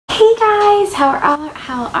Hey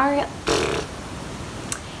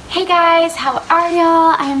guys, how are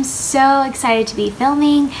y'all? I am so excited to be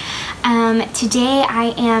filming. Today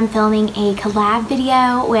I am filming a collab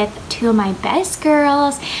video with two of my best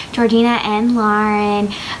girls, Georgina and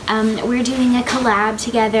Lauren. We're doing a collab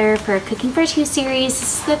together for Cooking for Two series.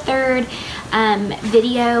 This is the third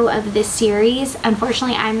video of this series.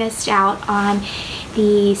 Unfortunately, I missed out on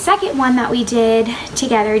the second one that we did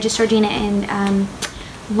together. Just Georgina and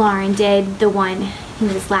Lauren did the one, I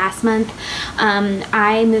think it was last month.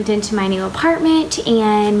 I moved into my new apartment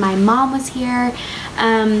and my mom was here.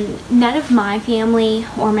 None of my family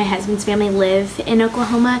or my husband's family live in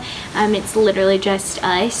Oklahoma. It's literally just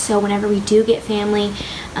us. So whenever we do get family,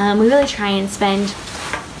 we really try and spend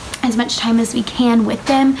as much time as we can with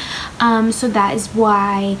them. So that is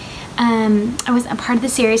why I wasn't a part of the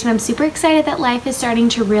series, but I'm super excited that life is starting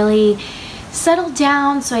to really settle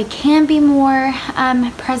down so I can be more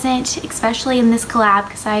present, especially in this collab,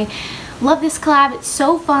 because I love this collab. It's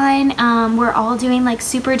so fun. We're all doing like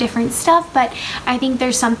super different stuff, but I think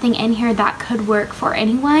there's something in here that could work for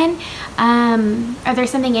anyone, or there's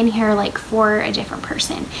something in here like for a different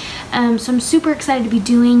person. So I'm super excited to be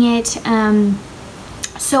doing it.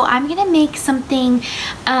 So I'm gonna make something,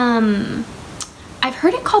 I've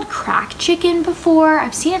heard it called crack chicken before.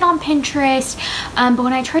 I've seen it on Pinterest, but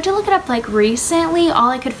when I tried to look it up like recently,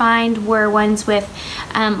 all I could find were ones with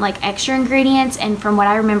like extra ingredients, and from what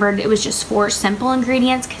I remembered, it was just 4 simple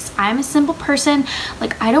ingredients, because I'm a simple person.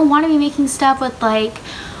 Like, I don't want to be making stuff with like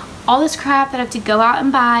all this crap that I have to go out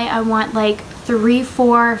and buy. I want like 3,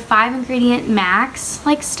 4, 5 ingredient max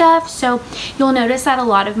like stuff. So you'll notice that a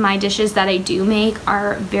lot of my dishes that I do make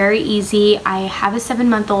are very easy. I have a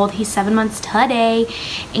 7-month-old. He's 7 months today,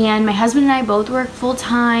 and my husband and I both work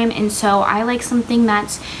full-time, and so I like something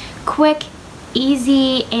that's quick,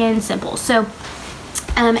 easy, and simple. So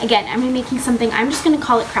again, I'm gonna be making something, I'm just gonna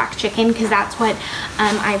call it crack chicken because that's what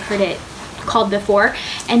I've heard it called before.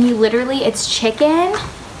 And you literally, it's chicken,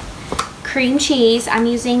 cream cheese. I'm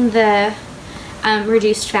using the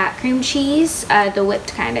reduced fat cream cheese, the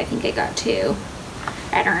whipped kind. I think I got 2.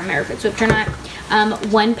 I don't remember if it's whipped or not.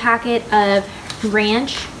 1 packet of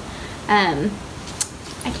ranch, I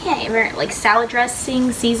can't even, like salad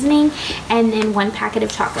dressing seasoning, and then 1 packet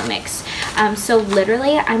of taco mix. So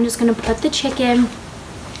literally I'm just gonna put the chicken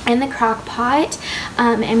in the crock pot.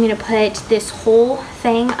 I'm gonna put this whole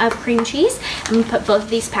thing of cream cheese. I'm gonna put both of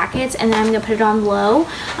these packets, and then I'm gonna put it on low.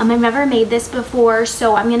 I've never made this before,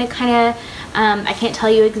 so I'm gonna kind of I can't tell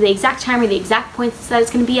you the exact time or the exact points that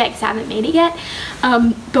it's gonna be at because I haven't made it yet,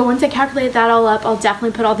 but once I calculate that all up, I'll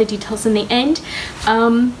definitely put all the details in the end.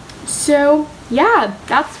 So yeah,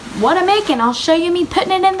 that's what I'm making. I'll show you me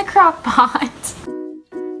putting it in the crock pot.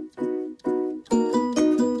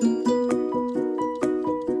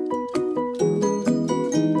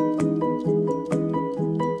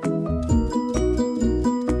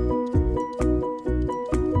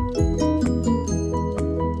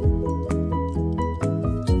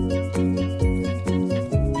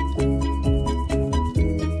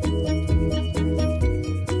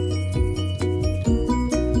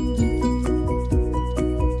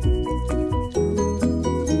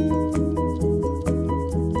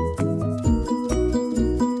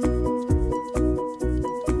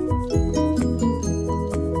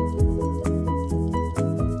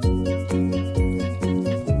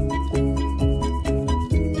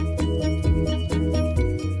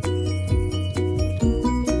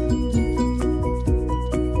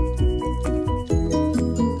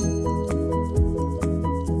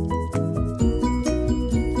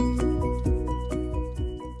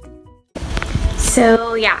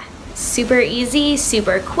 So yeah, super easy,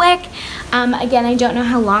 super quick. Again, I don't know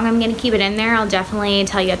how long I'm gonna keep it in there. I'll definitely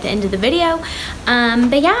tell you at the end of the video.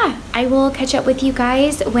 But yeah, I will catch up with you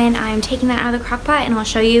guys when I'm taking that out of the crock pot, and I'll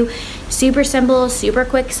show you super simple, super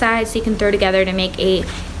quick sides so you can throw together to make a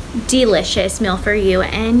delicious meal for you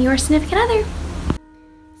and your significant other.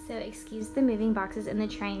 So excuse the moving boxes and the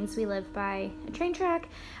trains. We live by a train track,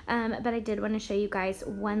 but I did want to show you guys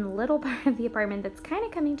one little part of the apartment that's kind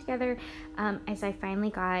of coming together as I finally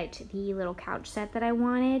got the little couch set that I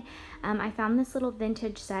wanted. I found this little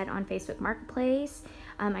vintage set on Facebook Marketplace.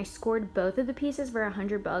 I scored both of the pieces for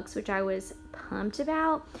 $100, which I was pumped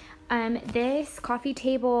about. This coffee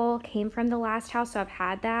table came from the last house, so I've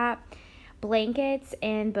had that. Blankets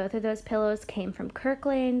and both of those pillows came from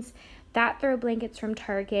Kirkland's. That throw blanket's from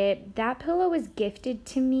Target. That pillow was gifted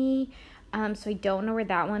to me, so I don't know where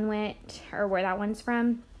that one went or where that one's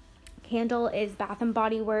from. Candle is Bath and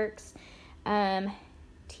Body Works.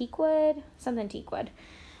 Teakwood, something teakwood.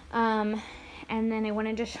 and then I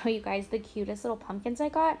wanted to show you guys the cutest little pumpkins I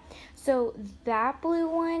got. So that blue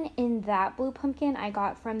one and that blue pumpkin I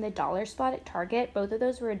got from the dollar spot at Target. Both of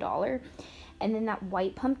those were $1. And then that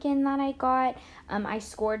white pumpkin that I got, I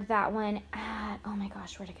scored that one at, oh my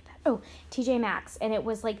gosh, where'd I get that? Oh, TJ Maxx, and it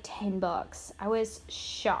was like $10. I was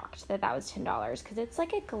shocked that that was $10 because it's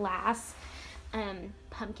like a glass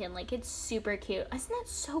pumpkin. Like, it's super cute. Isn't that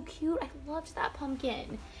so cute? I loved that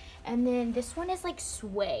pumpkin. And then this one is like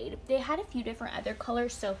suede. They had a few different other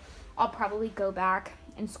colors, so I'll probably go back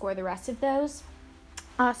and score the rest of those.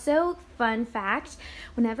 Also, fun fact,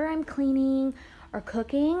 whenever I'm cleaning or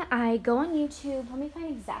cooking, I go on YouTube. Let me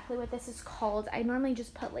find exactly what this is called. I normally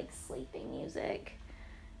just put like sleeping music.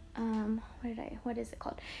 What is it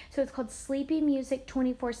called? So it's called Sleepy Music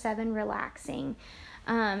 24/7 Relaxing.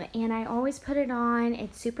 And I always put it on.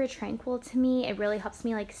 It's super tranquil to me. It really helps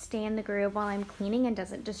me like stay in the groove while I'm cleaning and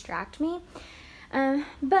doesn't distract me.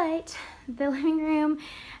 But the living room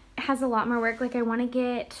has a lot more work. Like, I want to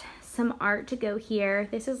get some art to go here.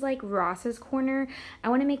 This is like Ross's corner. I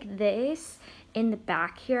want to make this in the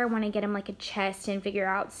back here. I want to get him like a chest and figure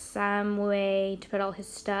out some way to put all his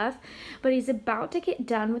stuff. But he's about to get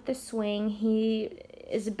done with the swing. He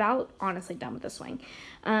is about, honestly, done with the swing.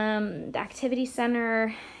 The activity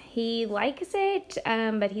center, he likes it,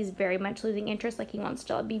 but he's very much losing interest. Like, he wants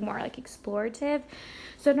to be more like explorative.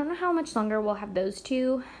 So I don't know how much longer we'll have those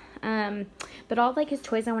two. But all of like his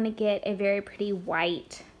toys, I want to get a very pretty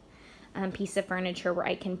white piece of furniture where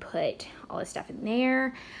I can put all the stuff in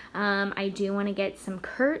there. I do want to get some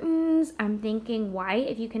curtains. I'm thinking white.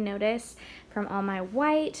 If you can notice from all my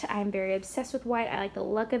white, I'm very obsessed with white. I like the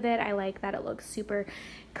look of it. I like that it looks super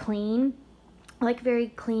clean. I like very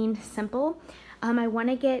clean, simple. I want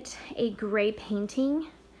to get a gray painting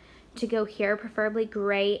to go here, preferably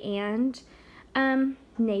gray and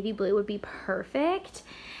navy blue would be perfect.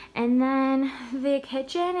 And then the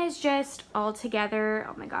kitchen is just all together.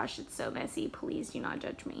 Oh my gosh, it's so messy. Please do not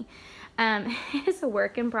judge me. It's a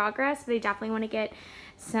work in progress, but I definitely want to get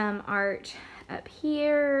some art up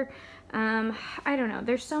here. I don't know.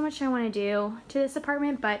 There's so much I want to do to this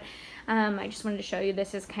apartment, but I just wanted to show you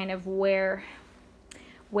this is kind of where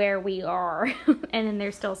we are. And then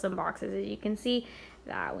there's still some boxes, as you can see,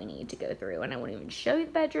 that we need to go through. And I won't even show you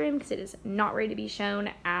the bedroom because it is not ready to be shown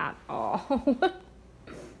at all.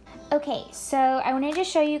 Okay, so I wanted to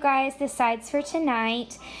show you guys the sides for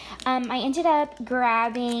tonight. I ended up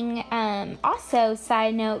grabbing, also,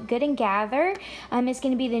 side note, Good and Gather is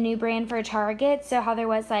going to be the new brand for Target. So how there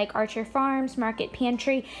was like Archer Farms, Market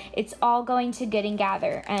Pantry, it's all going to Good and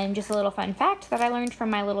Gather. And just a little fun fact that I learned from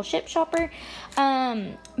my little ship shopper.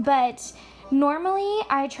 But normally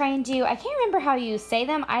I try and do, I can't remember how you say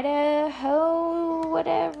them, Idaho,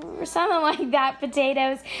 whatever, something like that,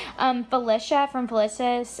 potatoes. Felicia from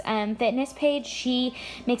Felicia's fitness page, she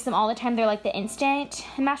makes them all the time. They're like the instant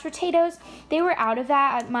mashed potatoes. They were out of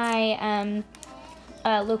that at my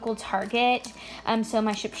local Target, so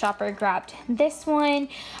my ship shopper grabbed this one.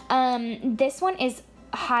 This one is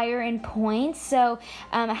higher in points, so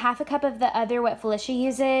a half a cup of the other, what Felicia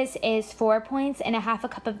uses, is 4 points, and a half a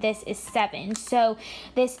cup of this is 7. So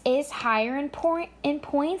this is higher in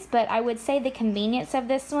points, but I would say the convenience of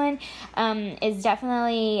this one is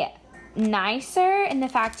definitely nicer in the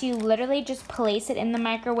fact you literally just place it in the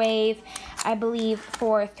microwave, I believe,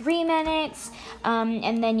 for 3 minutes,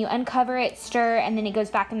 and then you uncover it, stir, and then it goes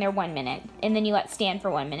back in there 1 minute, and then you let stand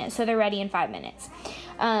for 1 minute, so they're ready in 5 minutes.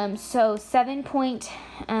 So 7-point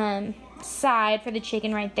side for the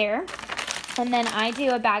chicken right there. And then I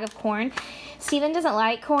do a bag of corn. Steven doesn't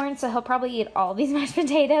like corn, so he'll probably eat all these mashed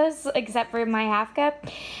potatoes except for my half cup.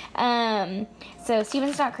 So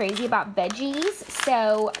Steven's not crazy about veggies,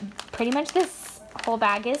 so pretty much this whole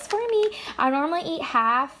bag is for me. I normally eat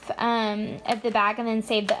half of the bag and then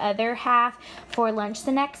save the other half for lunch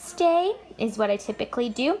the next day, is what I typically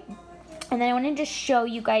do. And then I wanted to show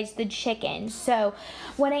you guys the chicken. So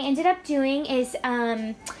what I ended up doing is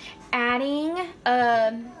adding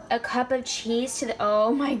a cup of cheese to the,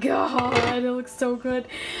 oh my god, it looks so good.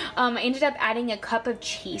 I ended up adding a cup of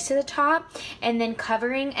cheese to the top and then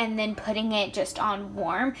covering and then putting it just on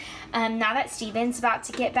warm. Now that Steven's about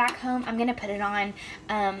to get back home, I'm gonna put it on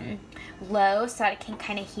low so that it can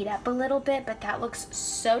kind of heat up a little bit, but that looks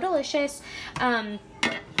so delicious.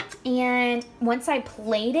 And once I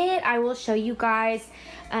plate it, I will show you guys,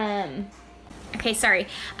 okay, sorry.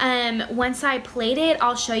 Once I plate it,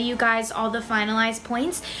 I'll show you guys all the finalized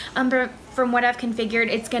points. But from what I've configured,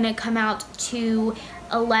 it's gonna come out to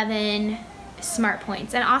 11 smart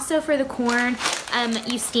points. And also for the corn,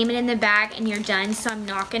 you steam it in the bag and you're done, so I'm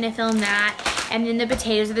not gonna film that. And then the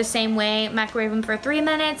potatoes are the same way. Microwave them for 3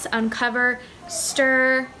 minutes, uncover,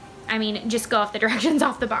 stir. I mean, just go off the directions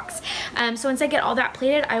off the box. So once I get all that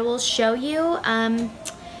plated, I will show you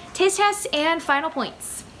taste tests and final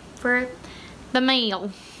points for the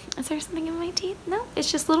meal. Is there something in my teeth? No,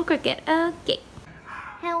 it's just a little cricket. Okay.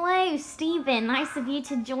 Hello, Steven. Nice of you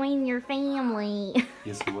to join your family.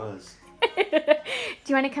 Yes, it was. Do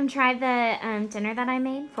you want to come try the dinner that I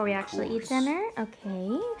made before we actually eat dinner?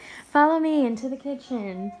 Okay. Follow me into the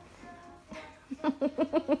kitchen.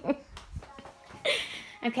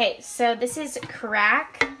 Okay, so this is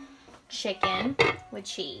crack chicken with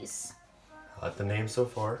cheese. I like the name so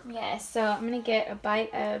far. Yeah, so I'm going to get a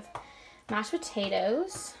bite of mashed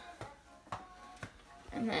potatoes.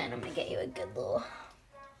 And then I'm going to get you a good little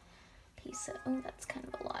piece of... Oh, that's kind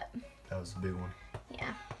of a lot. That was a big one.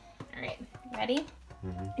 Yeah. All right. Ready?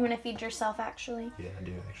 Mm-hmm. You want to feed yourself, actually? Yeah, I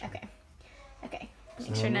do, actually. Okay. Okay.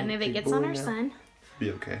 Make sure none of it gets on our son.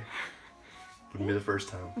 Be okay. Wouldn't be the first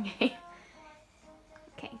time. Okay.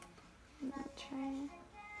 Okay. I'm gonna try.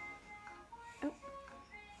 Oh.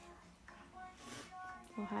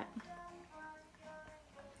 A little hot.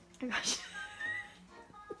 Oh gosh.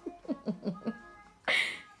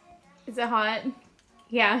 Is it hot?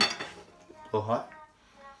 Yeah. A little hot?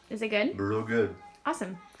 Is it good? Real good.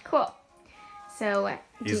 Awesome. Cool. So.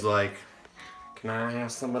 He's like, can I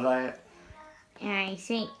have some of that? I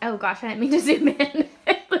see. Oh gosh, I didn't mean to zoom in.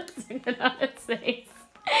 Listen on its face.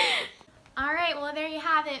 Alright, well there you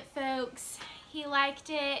have it, folks. He liked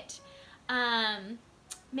it.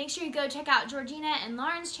 Make sure you go check out Georgina and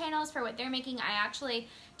Lauren's channels for what they're making. I actually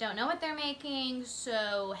don't know what they're making,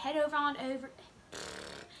 so head on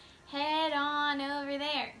over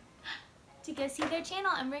there to go see their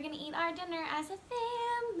channel, and we're gonna eat our dinner as a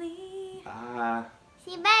family. Bye.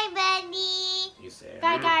 Say bye, buddy. You say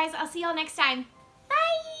Bye, guys. I'll see y'all next time.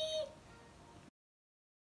 Bye.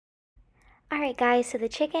 Alright guys, so the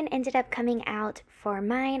chicken ended up coming out for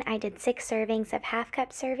mine. I did 6 servings of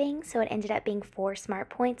half-cup servings, so it ended up being 4 smart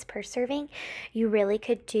points per serving. You really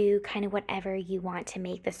could do kind of whatever you want to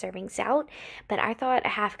make the servings out, but I thought a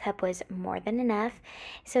half cup was more than enough.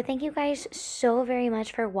 So thank you guys so very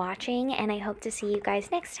much for watching, and I hope to see you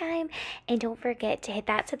guys next time. And don't forget to hit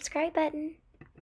that subscribe button.